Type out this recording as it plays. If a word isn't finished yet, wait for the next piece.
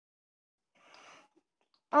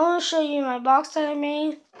I want to show you my box that I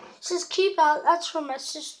made. It says keep out. That's for my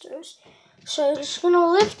sisters. So I'm just going to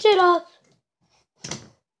lift it up.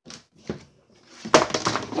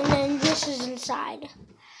 And then this is inside.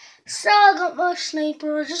 So I got my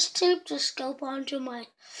sniper. I just taped the scope onto my,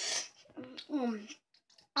 I don't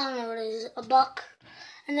know what it is, a buck.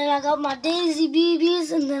 And then I got my Daisy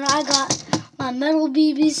BBs. And then I got my metal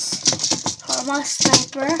BBs for my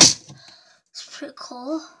sniper. It's pretty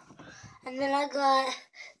cool. And then I got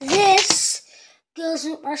this. Goes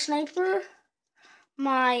with my sniper.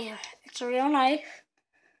 It's a real knife.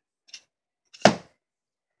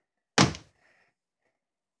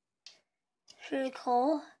 Pretty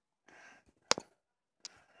cool.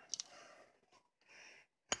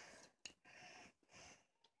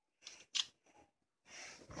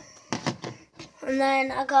 And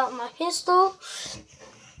then I got my pistol.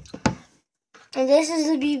 And this is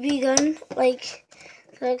the BB gun. Like,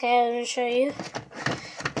 okay, I'm gonna show you.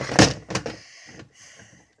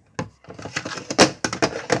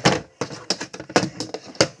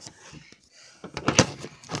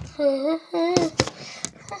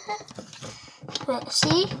 But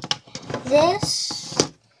see this?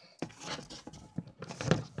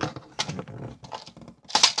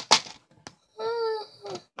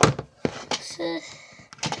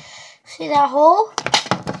 See that hole?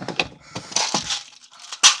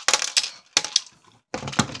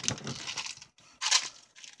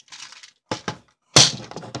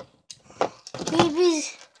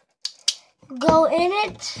 BBs go in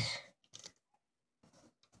it.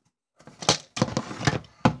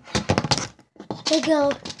 They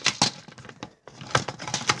go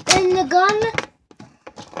in the gun,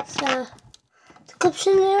 so the clip's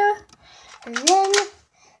in there, and then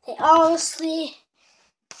they obviously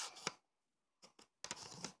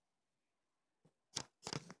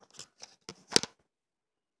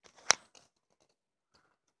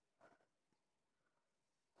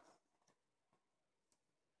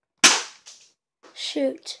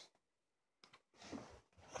shoot.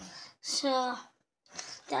 So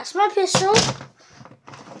that's my pistol.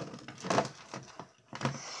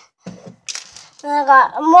 And I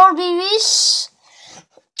got more BBs.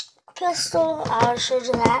 Pistol, I showed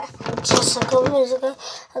you that just a couple minutes ago.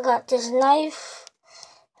 I got this knife.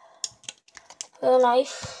 Real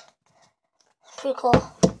knife. Pretty cool.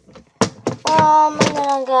 And then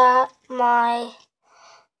I got my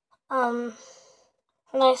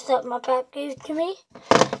knife that my pap gave to me.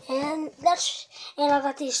 And I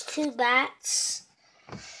got these 2 bats.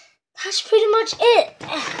 That's pretty much it.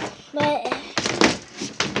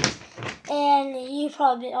 And you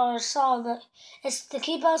probably already saw that it's the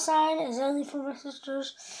keep out sign is only for my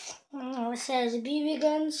sisters. It says BB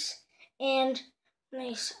guns and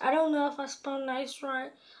nice. I don't know if I spelled nice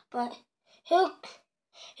right, but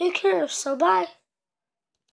who cares? So bye.